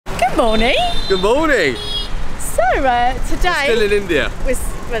morning. Good morning. So today... We're still in India. We're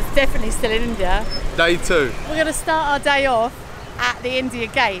definitely still in India. Day 2. We're going to start our day off at the India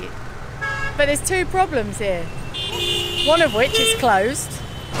Gate. But there's 2 problems here. One of which is closed.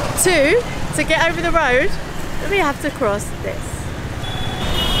 2, to get over the road, we have to cross this.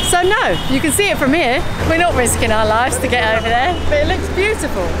 So no, you can see it from here. We're not risking our lives to get over there, but it looks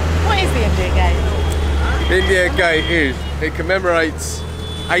beautiful. What is the India Gate? The India Gate it commemorates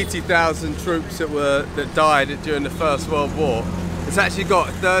 80,000 troops that died during the First World War. It's actually got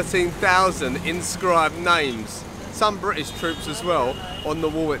 13,000 inscribed names, some British troops as well, on the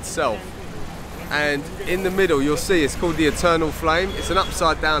wall itself. And in the middle you'll see it's called the Eternal Flame. It's an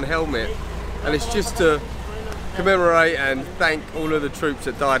upside down helmet, and it's just to commemorate and thank all of the troops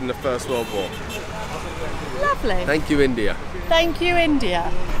that died in the First World War. Lovely. Thank you, India. Thank you,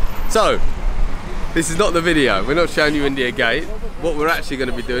 India. So, this is not the video. We're not showing you India Gate. What we're actually going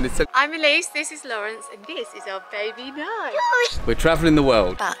to be doing is... I'm Elise, this is Lawrence, and this is our baby Nyh. We're travelling the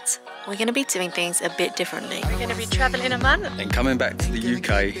world. But we're going to be doing things a bit differently. We're going to be travelling a month. And coming back to the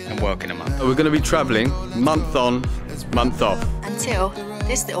UK and working a month. We're going to be travelling month on, month off. Until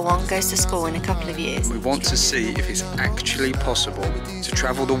this little one goes to school in a couple of years. We want to see if it's actually possible to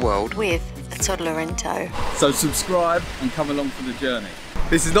travel the world with a toddler in tow. So subscribe and come along for the journey.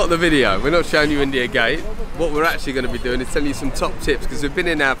 This is not the video. We're not showing you India Gate. What we're actually going to be doing is telling you some top tips, because we've been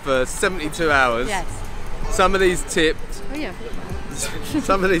in now for 72 hours. Yes. Some of these tips... Oh yeah.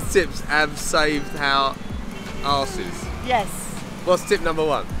 Some of these tips have saved our arses. Yes. What's tip number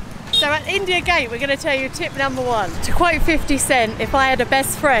 1? So at India Gate, we're going to tell you tip number 1. To quote 50 Cent, if I had a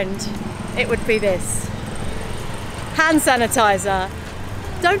best friend, it would be this. Hand sanitizer.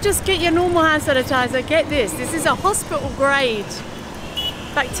 Don't just get your normal hand sanitizer, get this. This is a hospital grade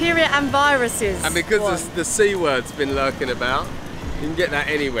bacteria and viruses. And because the C word's been lurking about, you can get that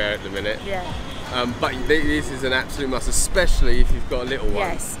anywhere at the minute. Yeah. But this is an absolute must, especially if you've got a little one.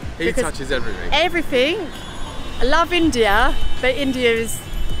 Yes. He touches everything. Everything. I love India, but India is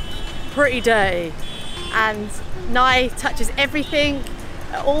pretty dirty. And Nyh touches everything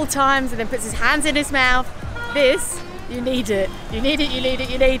at all times and then puts his hands in his mouth. This, you need it. You need it, you need it,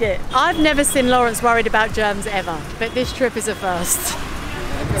 you need it. I've never seen Lawrence worried about germs ever, but this trip is a first.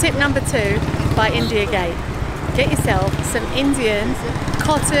 Tip number 2 by India Gate. Get yourself some Indian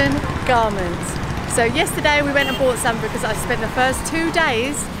cotton garments. So yesterday we went and bought some because I spent the first 2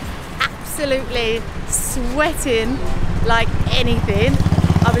 days absolutely sweating like anything.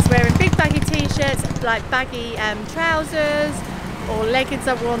 I was wearing big baggy t-shirts, like baggy trousers or leggings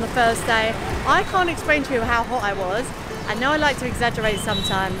I wore on the first day. I can't explain to you how hot I was. I know I like to exaggerate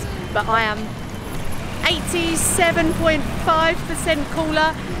sometimes, but I am 87.5%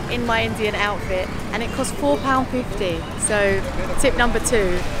 cooler in my Indian outfit, and it cost £4.50. So tip number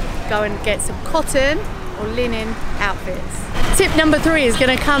 2, go and get some cotton or linen outfits. Tip number 3 is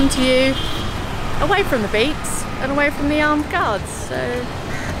going to come to you away from the beats and away from the armed guards. So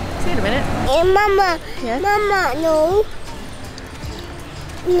see you in a minute. Hey, Mama. Yeah? Mama, no.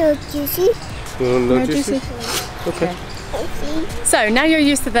 No juicy. No juicy. Okay. So now you're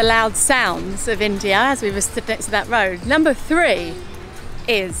used to the loud sounds of India as we were stood next to that road. Number 3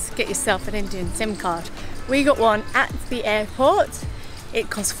 is get yourself an Indian SIM card. We got one at the airport. It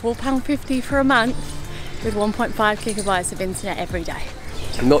costs £4.50 for a month with 1.5 gigabytes of internet every day.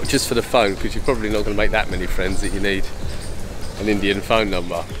 Not just for the phone, because you're probably not going to make that many friends that you need an Indian phone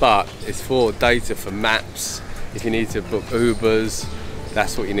number, but it's for data for maps. If you need to book Ubers,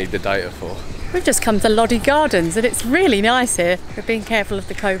 that's what you need the data for. We've just come to Lodi Gardens and it's really nice here. We're being careful of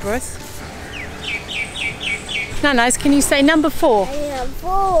the cobras. Now, nice. Can you say number 4?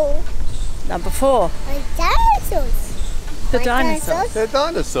 Number 4. My dinosaurs. The dinosaurs. They're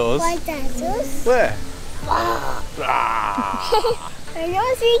dinosaurs? My dinosaurs. Where?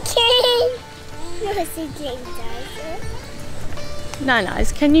 No king dinosaurs. No,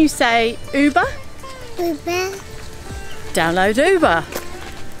 nice. Can you say Uber? Uber. Download Uber.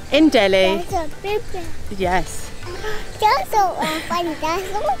 In Delhi. Dinosaur. Yes.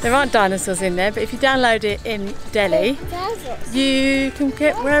 Dinosaurs. There aren't dinosaurs in there, but if you download it in Delhi, Dinosaurs. you can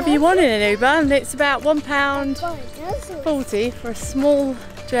get wherever you want in an Uber, and it's about £1.40 for a small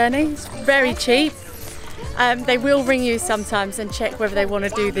journey. It's very cheap. They will ring you sometimes and check whether they want to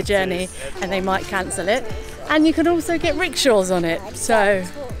do the journey, and they might cancel it. And you can also get rickshaws on it, so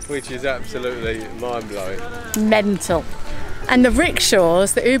Which is absolutely mind-blowing. mental. And the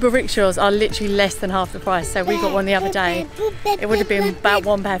rickshaws, the Uber rickshaws, are literally less than half the price. So we got one the other day. It would have been about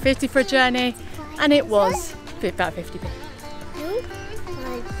 £1.50 for a journey, and it was about 50p.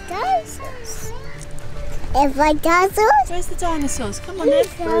 If I dinosaurs? Where's the dinosaurs? Come on then.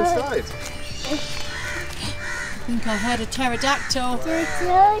 Go inside. I think I heard a pterodactyl.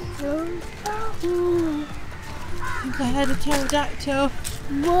 Dinosaurs. I think I heard a pterodactyl.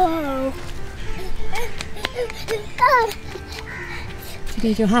 Whoa. You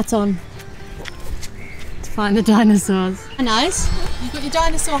need your hat on to find the dinosaurs. Nice. You've got your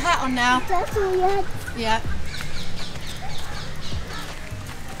dinosaur hat on now. That's all you had. Yeah.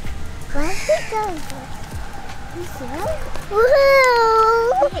 Where's the dinosaur?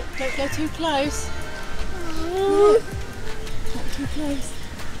 Whoa. Don't go too close. Oh. Not too close.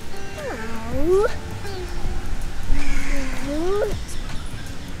 Oh.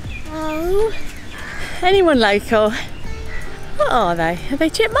 Oh. Anyone local? What are they? Are they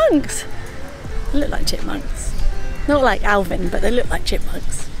chipmunks? They look like chipmunks. Not like Alvin, but they look like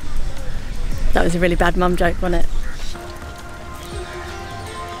chipmunks. That was a really bad mum joke, wasn't it?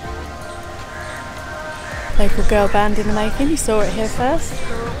 Local girl band in the making. You saw it here first.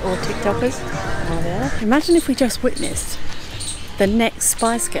 Or TikTokers. Oh, there. Imagine if we just witnessed the next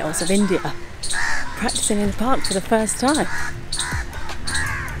Spice Girls of India practicing in the park for the first time.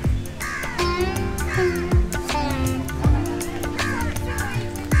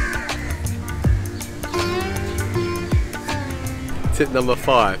 Tip number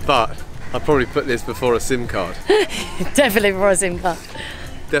 5, but I'd probably put this before a SIM card. Definitely for a SIM card.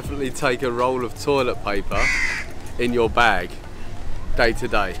 Definitely take a roll of toilet paper in your bag day to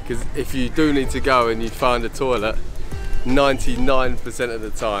day, because if you do need to go and you find a toilet, 99% of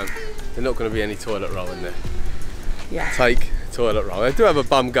the time there's not going to be any toilet roll in there. Yeah. Take toilet roll. They do have a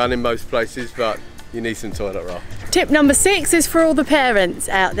bum gun in most places, but you need some toilet roll. Tip number 6 is for all the parents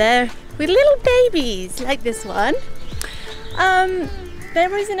out there with little babies like this one.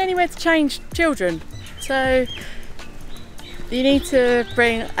 There isn't anywhere to change children, so you need to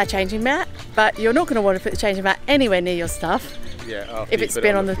bring a changing mat, but you're not going to want to put the changing mat anywhere near your stuff. Yeah, if it's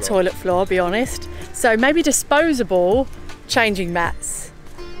been on the toilet floor, be honest. So maybe disposable changing mats.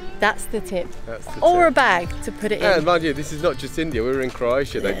 That's the tip. That's the or tip. a bag to put it Yeah, in. mind you, this is not just India. We were in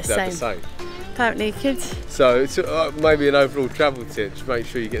Croatia. They have the same. Apparently, kids. So it's maybe an overall travel tip. Just make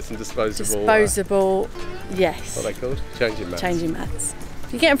sure you get some disposable. Disposable, yes. What are they called? Changing mats. Changing mats.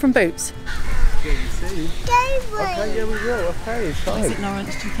 You get them from Boots. Yeah, you see. Okay, yeah, we will. Okay, it's fine. Is it,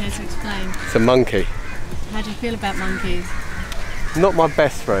 Lawrence? Do you care to explain? It's a monkey. How do you feel about monkeys? Not my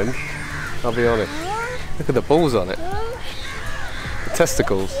best friend, I'll be honest. Look at the balls on it. The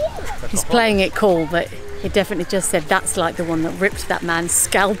testicles. He's playing it cool, but he definitely just said that's like the one that ripped that man's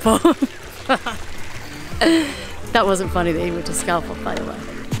scalp off. That wasn't funny that he ripped his scalp off, by the way.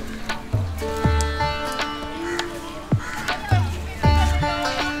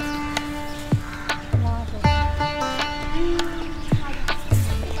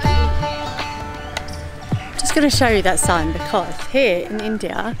 Just going to show you that sign because here in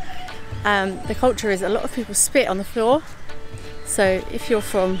India the culture is a lot of people spit on the floor. So if you're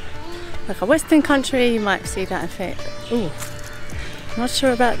from like a Western country, you might see that and think, ooh, not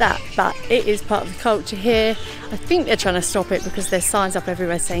sure about that, but it is part of the culture here. I think they're trying to stop it because there's signs up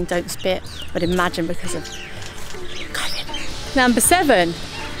everywhere saying don't spit, but imagine because of COVID. Number 7.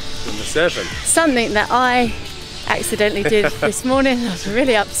 Number 7. Something that I accidentally did this morning. I was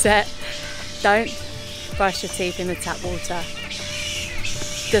really upset. Don't brush your teeth in the tap water.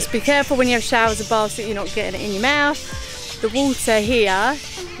 Just be careful when you have showers or baths that you're not getting it in your mouth. The water here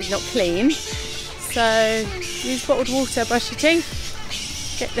is not clean, so use bottled water, brush your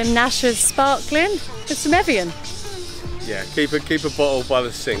teeth, get them Nashas sparkling with some Evian. Yeah, keep a bottle by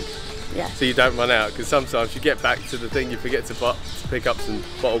the sink. Yeah. So you don't run out, because sometimes you get back to the thing, you forget to pick up some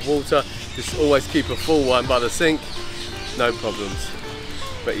bottled water. Just always keep a full one by the sink, no problems.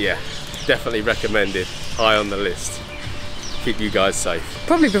 But yeah, definitely recommended, high on the list. Keep you guys safe.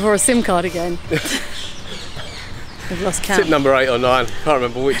 Probably before a SIM card again. We've lost count. Tip number 8 or 9, can't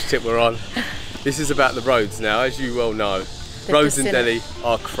remember which tip we're on. This is about the roads now, as you well know. Roads in Delhi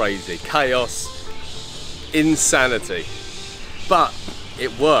are crazy. Chaos, insanity. But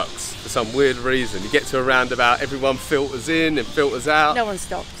it works for some weird reason. You get to a roundabout, everyone filters in and filters out. No one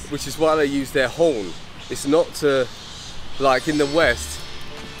stops. Which is why they use their horn. It's not to, like in the West,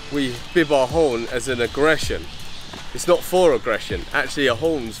 we bib our horn as an aggression. It's not for aggression. Actually, a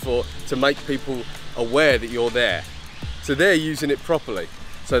horn's to make people aware that you're there. So they're using it properly.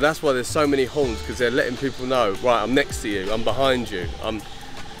 So that's why there's so many horns, because they're letting people know, right, I'm next to you, I'm behind you.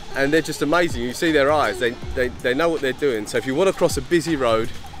 And they're just amazing. You see their eyes, they know what they're doing. So if you want to cross a busy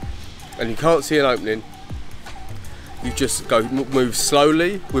road and you can't see an opening, you just move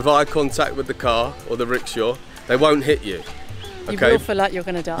slowly with eye contact with the car or the rickshaw. They won't hit you. You will feel like you're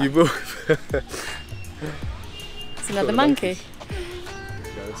going to die. You will. another monkey.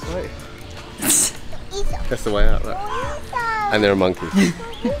 Go this way. That's the way out, look. And there are monkeys.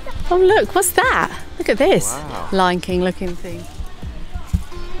 Oh look, what's that? Look at this. Wow. Lion King looking thing.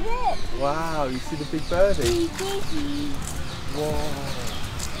 Wow, you see the big birdie? Whoa.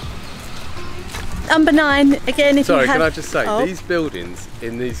 Number 9, again, if Sorry, you have... can I just say, Oh. these buildings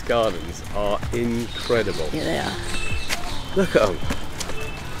in these gardens are incredible. Yeah, they are. Look at them.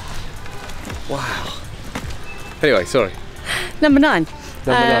 Wow. Anyway, sorry. Number 9.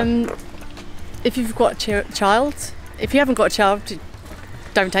 Number 9. If you've got a child, if you haven't got a child,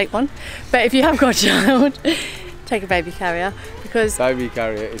 don't take one. But if you have got a child, take a baby carrier, because Baby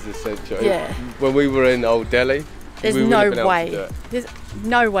carrier is essential. Yeah. When we were in Old Delhi, there's we no wouldn't have been able to do way. it. There's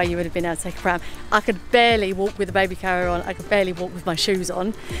no way you would have been able to take a pram. I could barely walk with a baby carrier on. I could barely walk with my shoes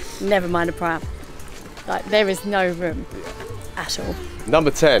on. Never mind a pram. Like, there is no room at all.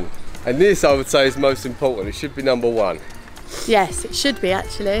 Number 10, and this I would say is most important. It should be number 1. Yes, it should be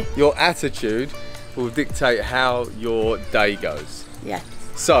actually. Your attitude will dictate how your day goes. Yeah.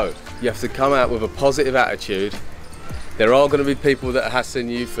 So you have to come out with a positive attitude. There are going to be people that are hassling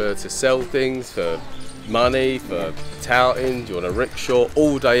you to sell things, for money, for touting. Do you want a rickshaw?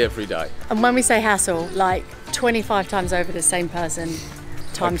 All day, every day. And when we say hassle, like 25 times over the same person,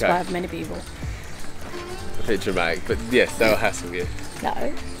 times Okay. by many people. A bit dramatic, but yes, they'll hassle you.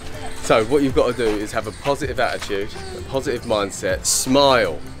 No. So what you've got to do is have a positive attitude, a positive mindset,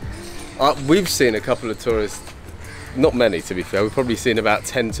 smile. We've seen a couple of tourists, not many to be fair, we've probably seen about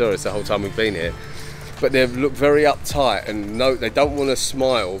 10 tourists the whole time we've been here, but they've looked very uptight and no, they don't want to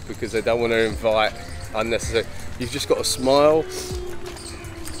smile because they don't want to invite unnecessary. You've just got to smile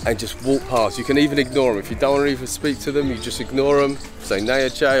and just walk past. You can even ignore them. If you don't want to even speak to them, you just ignore them, say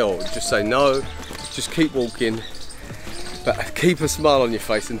Nayache or just say no, just keep walking. But keep a smile on your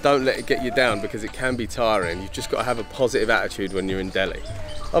face and don't let it get you down because it can be tiring. You've just got to have a positive attitude when you're in Delhi.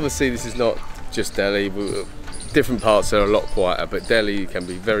 Obviously this is not just Delhi, different parts are a lot quieter, but Delhi can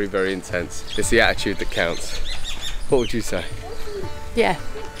be very, very intense. It's the attitude that counts. What would you say? Yeah,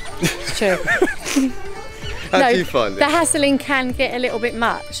 it's true. How do you find The it? hassling can get a little bit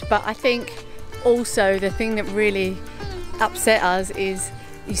much, but I think also the thing that really upset us is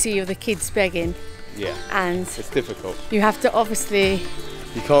you see all the kids begging, Yeah, and it's difficult. you have to obviously...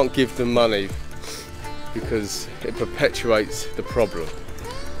 You can't give them money because it perpetuates the problem.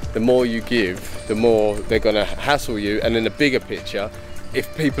 The more you give, the more they're going to hassle you, and in the bigger picture,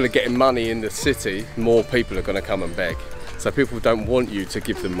 if people are getting money in the city, more people are going to come and beg. So people don't want you to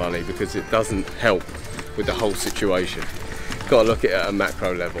give them money because it doesn't help with the whole situation. Got to look at it at a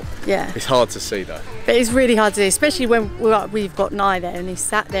macro level. Yeah. It's hard to see though. But it's really hard to do, especially when we've got Nyh there and he's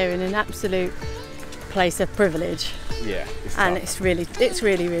sat there in an absolute place of privilege, Yeah. and tough. it's really,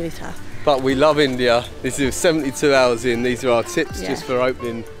 really tough. But we love India. This is 72 hours in. These are our tips Yeah. just for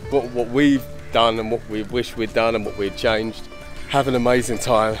opening what we've done and what we wish we'd done and what we'd changed. Have an amazing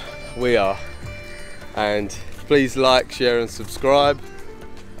time. We are. And please like, share and subscribe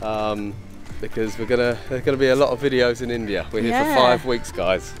because there's gonna be a lot of videos in India. We're here Yeah. for 5 weeks,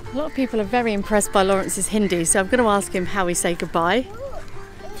 guys. A lot of people are very impressed by Lawrence's Hindi, so I'm going to ask him how we say goodbye.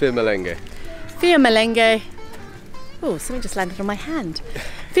 Fir milenge. Fir milenge. Oh, something just landed on my hand.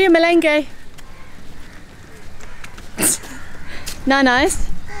 Fir milenge. Nice.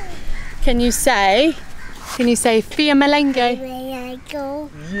 Can you say Fir milenge? Where I go.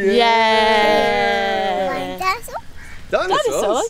 Yeah. That's all. Dinosaurs? Dinosaurs?